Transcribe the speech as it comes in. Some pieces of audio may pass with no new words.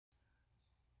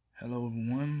Hello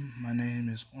everyone, my name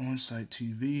is Onsite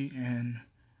TV, and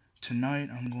tonight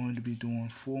I'm going to be doing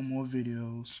 4 more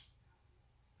videos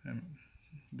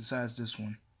besides this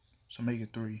one, so make it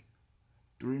 3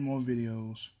 more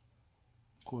videos.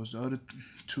 Of course, the other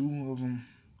 2 of them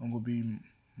are going to be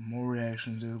more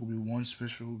reactions. There will be one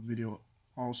special video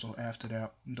also after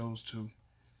that, those 2.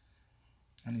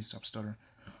 I need to stop stuttering.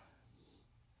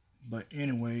 But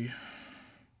anyway,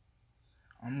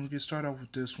 I'm going to get started off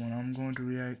with this one. I'm going to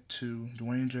react to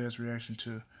Dwayne's reaction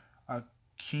to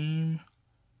Akeem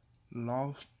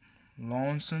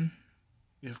Lawson.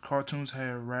 If cartoons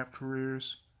had rap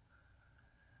careers.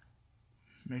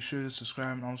 Make sure to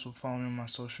subscribe and also follow me on my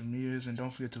social medias. And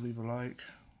don't forget to leave a like.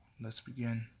 Let's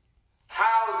begin.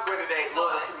 How is it going today?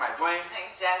 Look, this is my Dwayne.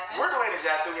 Thanks, Jasmine. We're Dwayne and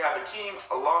Jasmine. We have Akeem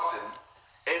Lawson.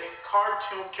 If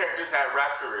cartoon characters had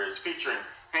rap careers featuring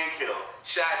Hank Hill,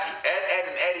 Shaggy, Ed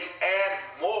and Eddie, and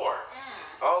more.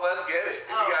 Oh, let's get it.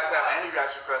 If you guys have any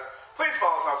reaction requests, please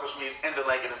follow us on social media in the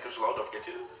link in the description below. Don't forget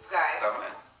to subscribe. Thumbs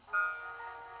in.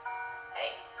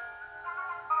 Hey.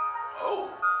 Oh.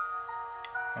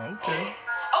 Okay.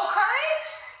 Oh,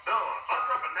 courage? I'm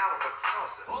dropping out of a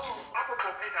closet. I put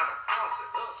propane down a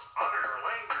faucet. Under your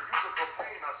lane, you're using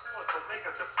propane. I sell it to make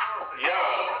a deposit. Yeah.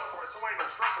 So ain't no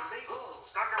stressing me.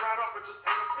 Stock it right up and just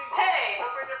pay the fee. Hey.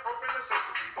 Propane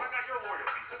necessities. I got your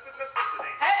loyalties. It's a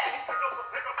necessity. Hey.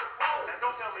 Pick up the phone. And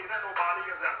don't tell me that nobody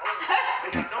is at home.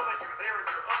 And I know that you're there and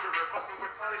you're under it. Fucking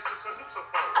with Connie's just a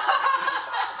sousaphone.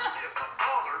 Yes, my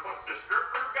father, but the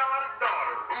stripper got a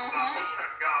daughter. I mean, I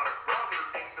got a brother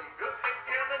named them good and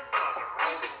and mother.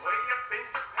 All the way up in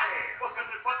Japan. Fucking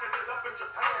it up in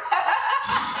Japan.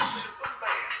 Is the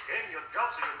man. Gave me a job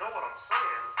so you know what I'm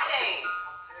saying. Hey.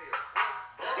 I'll tell you what.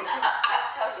 I'll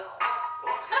tell you what.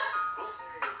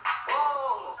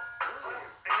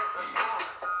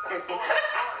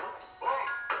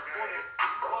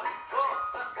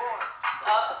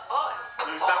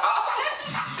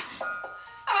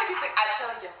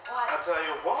 I'll tell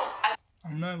you what.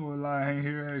 I'm not gonna lie, Hank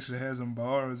here actually has some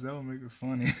bars. That would make it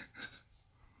funny.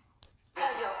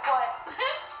 Tell you what.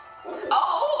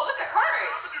 Oh, look at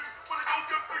courage. When it goes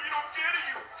good for you, I'm scared of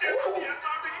you. Scared of you,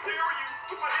 I'm taking care of you.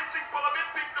 With my instincts while I'm in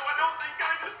big, no, I don't think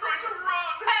I'm just trying to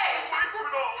run. Hey. Wait for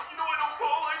it all. You know I don't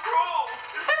fall, I crawl.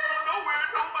 It's out of nowhere,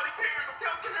 nobody cares. I'm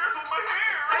counting hairs on my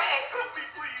hair. Hey. Help me,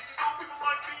 please. You know people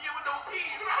like me, you with no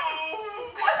keys. No.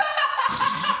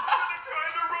 I'm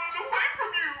trying to run away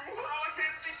from you. All I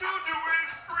can see to do is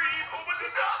scream, over the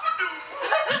top of do.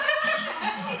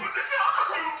 Over the top of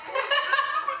do.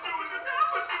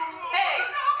 Hey.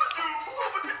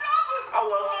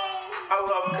 I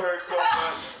love Courage so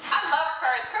much. I love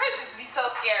courage. Courage used to be so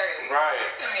scary. Right.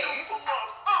 To me.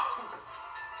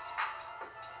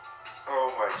 Oh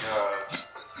my god.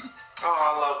 Oh,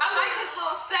 I love I like Courage. his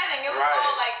little setting. It was Right.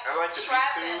 all like I like the beat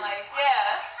trapping, too. like,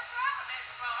 yeah.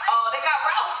 Oh, they got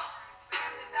Ralph.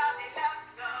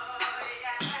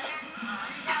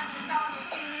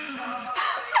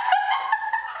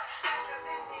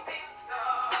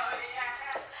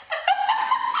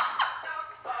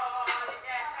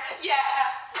 Yeah.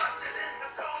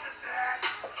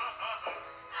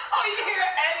 Oh, you hear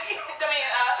Eddie? I mean,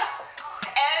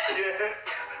 Ed. Yeah.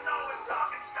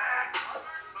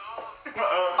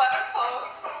 Butter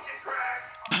clothes.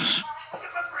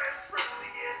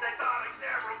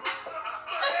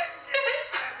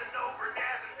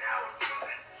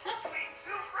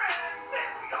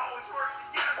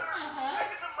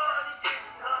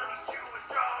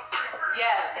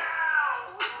 Yes.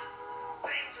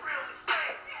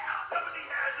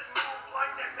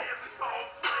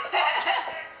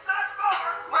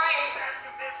 Right.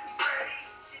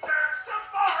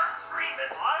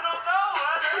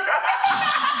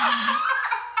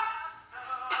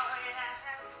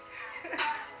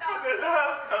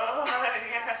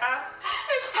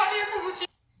 It's funnier because what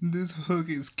This hook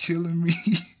is killing me.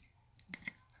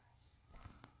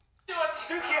 you want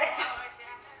to get.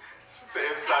 That's the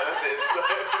inside. That's the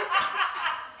inside.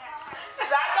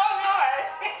 Because I don't know it.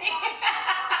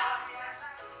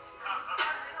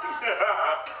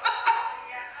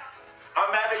 I'm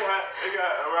mad they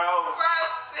got around.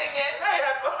 Ralph singing. Hey,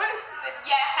 had fun. He said,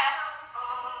 yeah.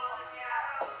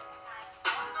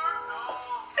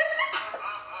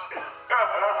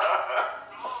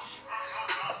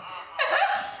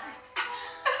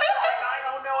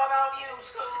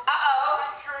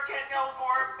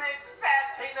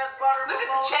 Look at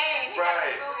the chain. He got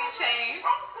Right. a Scooby chain.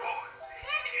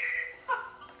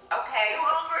 Okay. I'm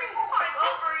hungry.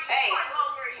 Hey. I'm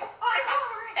hungry.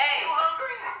 Hey. I'm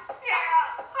hungry.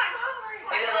 Yeah, I'm hungry.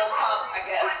 Maybe a little pump, I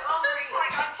guess. I'm hungry.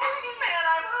 Like I'm hungry. Man,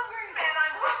 I'm hungry. Man,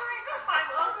 I'm hungry. I'm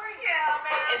hungry. Yeah,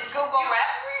 man. Is Scoop gonna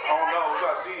rap? Oh no, we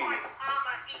gotta see.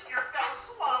 I'ma eat your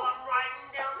ghost while I'm riding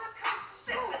down the coast,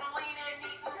 sipping, leaning,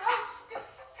 eating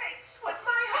hostess cakes with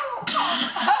my hoe.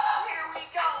 Here we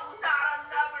go, not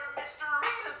another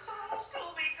mystery to solve.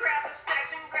 Scooby, grab the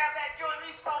snacks and grab that joint.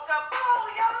 We smoke a bowl,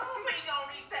 yo. We gon'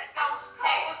 eat that ghost.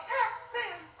 Hey. Was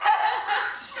Pac-Man.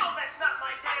 No, that's not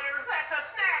my dinner. That's a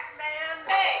snack, man.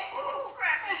 Hey.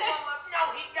 Scrappy Bullock, no,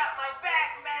 he got my back,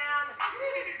 man.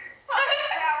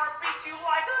 Power beats you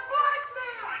like a black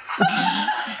man.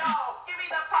 No, give me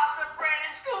the pasta bread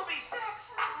and Scooby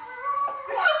snacks.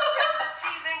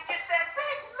 Cheese and get that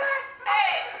Big Mac.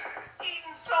 Hey.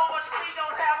 Eating so much we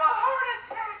don't have a heart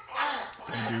attack.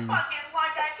 Fucking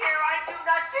like I care, I do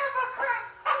not give a crap.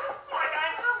 Like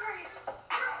I'm hungry.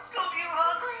 Scooby, you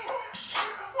hungry?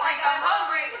 Like I'm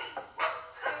hungry.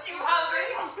 You hungry?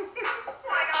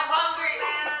 Like I'm hungry.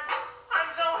 man. I'm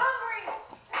so hungry.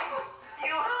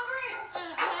 You hungry?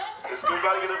 Is Scoop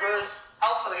about to get a verse?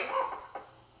 Hopefully.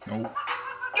 Nope. Oh,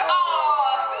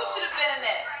 Scoop should have been in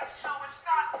it. So it's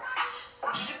not right.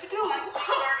 Like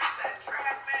where's that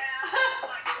trap, man?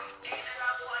 Like eat it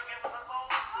up like it was a bowl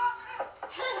of pasta.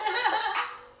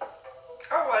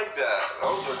 I like that.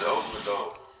 Those were dope.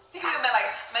 He could have been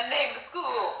like, my name is Scoop,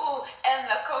 ooh, and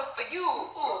the code for you,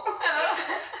 ooh.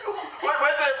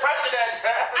 Where's the impression at,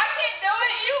 Jazz? I can't do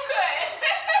it, you could.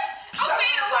 I'm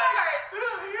saying a word.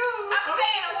 I'm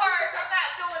saying a word. I'm not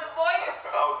doing a voice.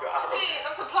 Oh God. Jeez,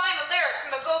 I'm supplying a lyric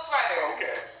from the Ghostwriter.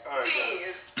 Okay. All right.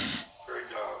 Jeez. Great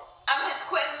job. I'm his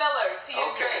Quentin Miller to your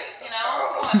Okay. Drake, you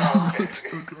know? Come on now. Okay.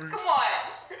 Come on.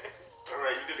 All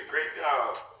right, you did a great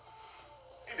job.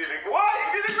 You did it. What?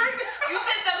 You did a great job. You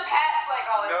did them pats like,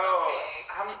 oh, it's No, okay.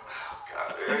 oh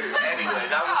God. Anyway,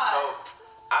 that was dope.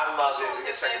 I love Which it. one was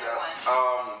You can your check it favorite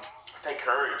out. I think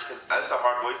Courage, because that's a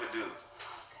hard voice to do.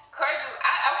 Courage,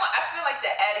 I feel like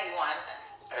the Eddie one.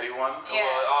 Eddie one? Yeah.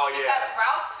 Well, oh yeah. Because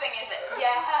Ralph singing it.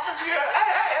 Yeah. Yeah.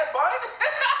 Hey, bud.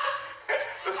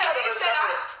 The son of He a said,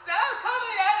 shepherd. I'm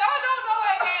coming. I don't know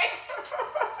that name.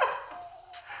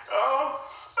 Oh.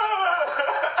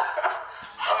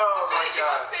 Oh my You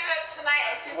God. gonna say that tonight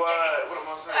at 2 What? What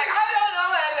am I saying? Like, I don't know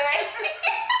that name.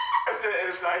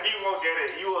 It's like, he won't get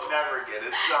it. You will never get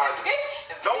it. It's hard.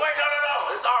 No, wait,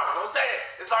 no. It's hard. Don't say it.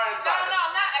 It's hard No, inside.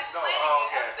 I'm not explaining oh,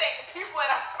 it. okay. I'm saying people in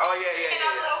our, Oh, yeah. in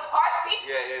our little party.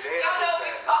 Yeah, they Y'all know what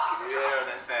we're understand. talking about. Yeah,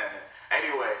 they understand.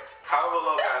 Anyway, comment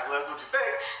below, guys. Let us know what you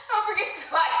think. Don't forget to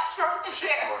like, stroke, and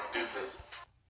share. Or deuces.